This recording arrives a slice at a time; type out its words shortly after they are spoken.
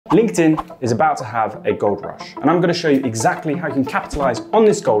LinkedIn is about to have a gold rush, and I'm going to show you exactly how you can capitalize on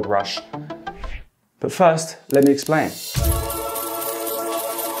this gold rush. But first, let me explain.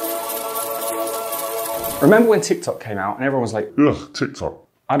 Remember when TikTok came out and everyone was like, ugh, TikTok.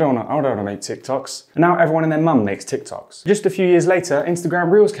 I don't want to make TikToks. And now everyone and their mum makes TikToks. Just a few years later,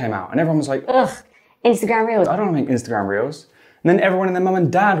 Instagram Reels came out and everyone was like, ugh, Instagram Reels. I don't want to make Instagram Reels. And then everyone and their mum and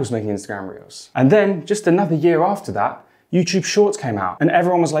dad was making Instagram Reels. And then just another year after that, YouTube Shorts came out and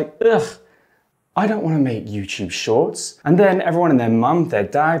everyone was like, ugh, I don't want to make YouTube Shorts. And then everyone and their mum, their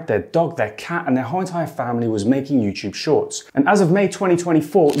dad, their dog, their cat, and their whole entire family was making YouTube Shorts. And as of May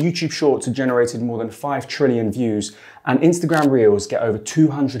 2024, YouTube Shorts have generated more than 5 trillion views, and Instagram Reels get over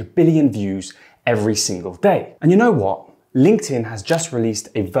 200 billion views every single day. And you know what? LinkedIn has just released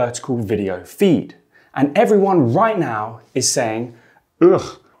a vertical video feed. And everyone right now is saying,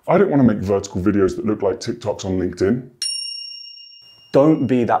 ugh, I don't want to make vertical videos that look like TikToks on LinkedIn. Don't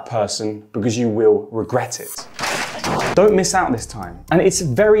be that person, because you will regret it. Don't miss out this time. And it's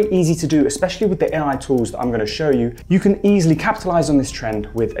very easy to do, especially with the AI tools that I'm going to show you. You can easily capitalize on this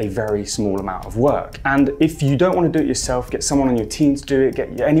trend with a very small amount of work. And if you don't want to do it yourself, get someone on your team to do it,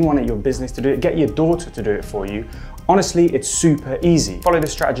 get anyone at your business to do it, get your daughter to do it for you. Honestly, it's super easy. Follow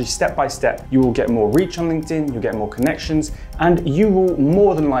this strategy step by step. You will get more reach on LinkedIn, you'll get more connections, and you will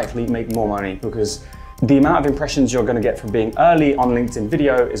more than likely make more money, because the amount of impressions you're going to get from being early on LinkedIn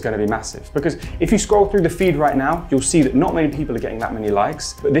video is going to be massive. Because if you scroll through the feed right now, you'll see that not many people are getting that many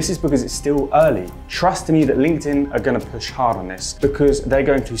likes, but this is because it's still early. Trust me that LinkedIn are going to push hard on this, because they're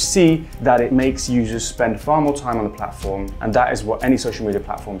going to see that it makes users spend far more time on the platform, and that is what any social media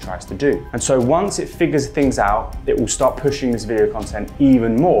platform tries to do. And so once it figures things out, it will start pushing this video content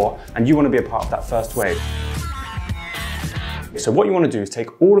even more, and you want to be a part of that first wave. So what you want to do is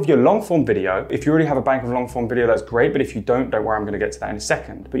take all of your long form video. If you already have a bank of long form video, that's great. But if you don't worry, I'm going to get to that in a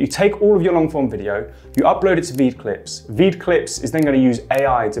second. But you take all of your long form video, you upload it to VeedClips. VeedClips is then going to use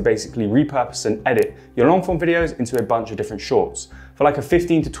AI to basically repurpose and edit your long form videos into a bunch of different shorts. For like a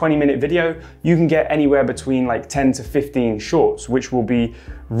 15 to 20 minute video, you can get anywhere between like 10 to 15 shorts, which will be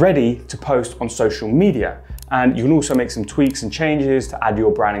ready to post on social media. And you can also make some tweaks and changes to add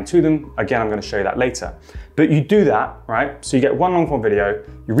your branding to them. Again, I'm going to show you that later. But you do that, right? So you get one long form video,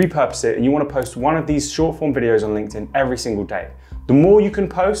 you repurpose it, and you want to post one of these short form videos on LinkedIn every single day. The more you can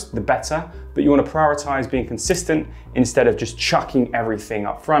post, the better, but you want to prioritize being consistent instead of just chucking everything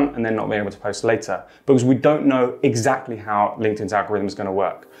up front and then not being able to post later, because we don't know exactly how LinkedIn's algorithm is going to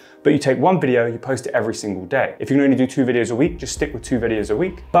work. But you take one video, you post it every single day. If you can only do 2 videos a week, just stick with 2 videos a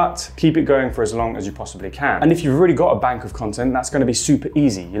week, but keep it going for as long as you possibly can. And if you've already got a bank of content, that's going to be super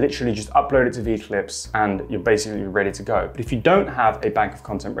easy. You literally just upload it to VeedClips and you're basically ready to go. But if you don't have a bank of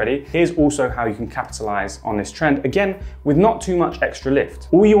content ready, here's also how you can capitalize on this trend, again, with not too much extra lift.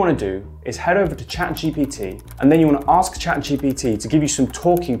 All you want to do is head over to ChatGPT, and then you want to ask ChatGPT to give you some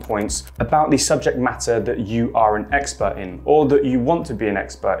talking points about the subject matter that you are an expert in, or that you want to be an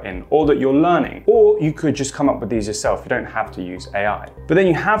expert in, or that you're learning. Or you could just come up with these yourself. You don't have to use AI. But then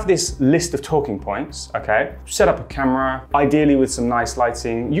you have this list of talking points, okay? Set up a camera, ideally with some nice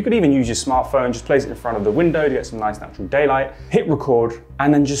lighting. You could even use your smartphone, just place it in front of the window to get some nice natural daylight, hit record,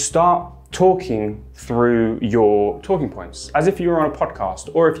 and then just start talking through your talking points as if you were on a podcast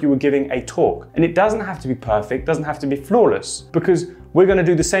or if you were giving a talk. And it doesn't have to be perfect, doesn't have to be flawless, because we're going to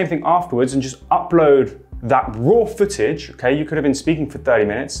do the same thing afterwards and just upload that raw footage. Okay, you could have been speaking for 30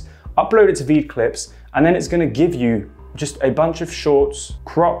 minutes, upload it to VeedClips, and then it's going to give you just a bunch of shorts,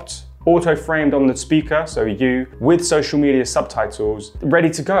 cropped, auto-framed on the speaker, so you, with social media subtitles,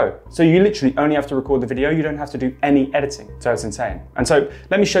 ready to go. So you literally only have to record the video, you don't have to do any editing. So it's insane. And so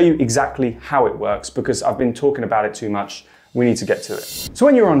let me show you exactly how it works, because I've been talking about it too much. We need to get to it. So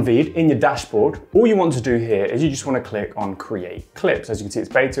when you're on Veed, in your dashboard, all you want to do here is you just want to click on Create Clips. As you can see, it's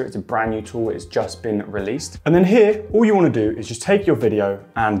beta, it's a brand new tool, it's just been released. And then here, all you want to do is just take your video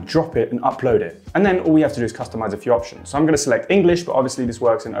and drop it and upload it. And then all we have to do is customize a few options. So I'm going to select English, but obviously this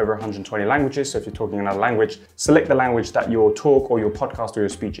works in over 120 languages. So if you're talking another language, select the language that your talk or your podcast or your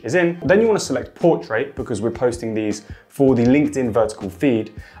speech is in. Then you want to select Portrait, because we're posting these for the LinkedIn vertical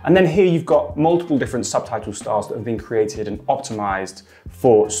feed. And then here you've got multiple different subtitle styles that have been created and optimized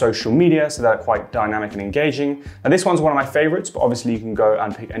for social media, so they're quite dynamic and engaging. Now this one's one of my favorites, but obviously you can go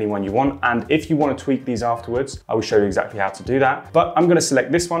and pick any one you want. And if you want to tweak these afterwards, I will show you exactly how to do that. But I'm going to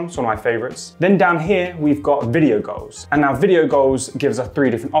select this one, it's one of my favorites. Then down here, we've got video goals. And now video goals gives us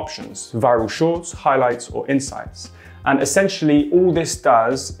 3 different options: viral shorts, highlights, or insights. And essentially all this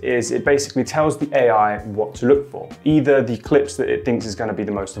does is it basically tells the AI what to look for. Either the clips that it thinks is going to be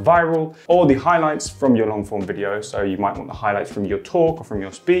the most viral, or the highlights from your long form video. So you might want the highlights from your talk or from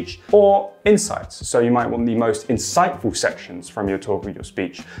your speech, or insights. So you might want the most insightful sections from your talk or your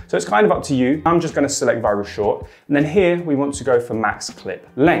speech. So it's kind of up to you. I'm just going to select viral short. And then here we want to go for max clip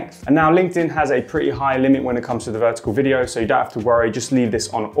length. And now LinkedIn has a pretty high limit when it comes to the vertical video. So you don't have to worry, just leave this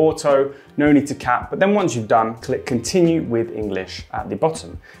on auto, no need to cap. But then once you've done, click continue with English at the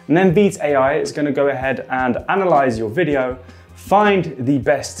bottom. And then Veed AI is going to go ahead and analyze your video, find the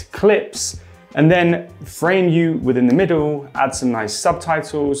best clips, and then frame you within the middle, add some nice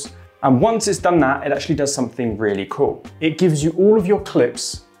subtitles. And once it's done that, it actually does something really cool. It gives you all of your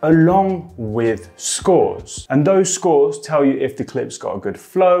clips along with scores. And those scores tell you if the clip's got a good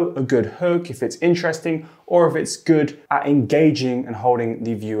flow, a good hook, if it's interesting, or if it's good at engaging and holding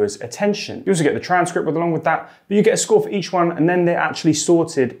the viewer's attention. You also get the transcript along with that, but you get a score for each one, and then they're actually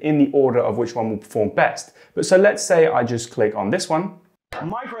sorted in the order of which one will perform best. But so let's say I just click on this one.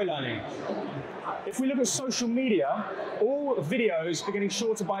 Micro-learning. If we look at social media, all videos are getting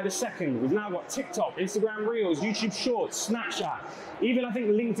shorter by the second. We've now got TikTok, Instagram Reels, YouTube Shorts, Snapchat. Even I think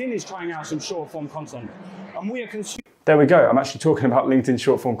LinkedIn is trying out some short form content. And we are consuming. There we go. I'm actually talking about LinkedIn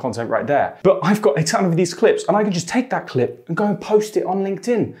short form content right there. But I've got a ton of these clips and I can just take that clip and go and post it on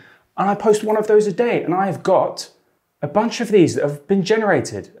LinkedIn. And I post one of those a day. And I've got a bunch of these that have been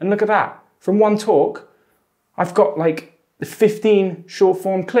generated. And look at that. From one talk, I've got like 15 short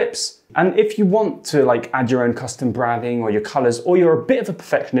form clips. And if you want to like add your own custom branding or your colors, or you're a bit of a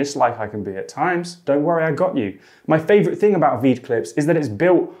perfectionist like I can be at times, don't worry, I got you. My favorite thing about Veed Clips is that it's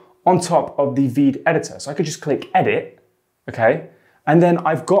built on top of the Veed editor. So I could just click edit, okay? And then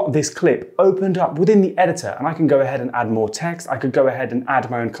I've got this clip opened up within the editor and I can go ahead and add more text. I could go ahead and add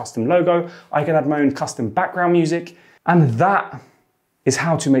my own custom logo. I can add my own custom background music. And that is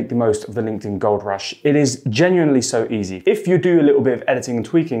how to make the most of the LinkedIn Gold Rush. It is genuinely so easy. If you do a little bit of editing and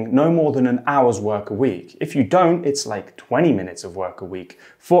tweaking, no more than an hour's work a week. If you don't, it's like 20 minutes of work a week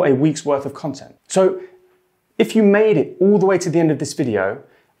for a week's worth of content. So if you made it all the way to the end of this video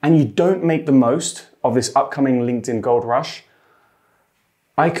and you don't make the most of this upcoming LinkedIn Gold Rush,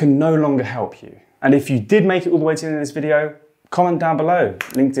 I can no longer help you. And if you did make it all the way to the end of this video, comment down below,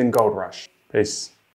 LinkedIn Gold Rush. Peace.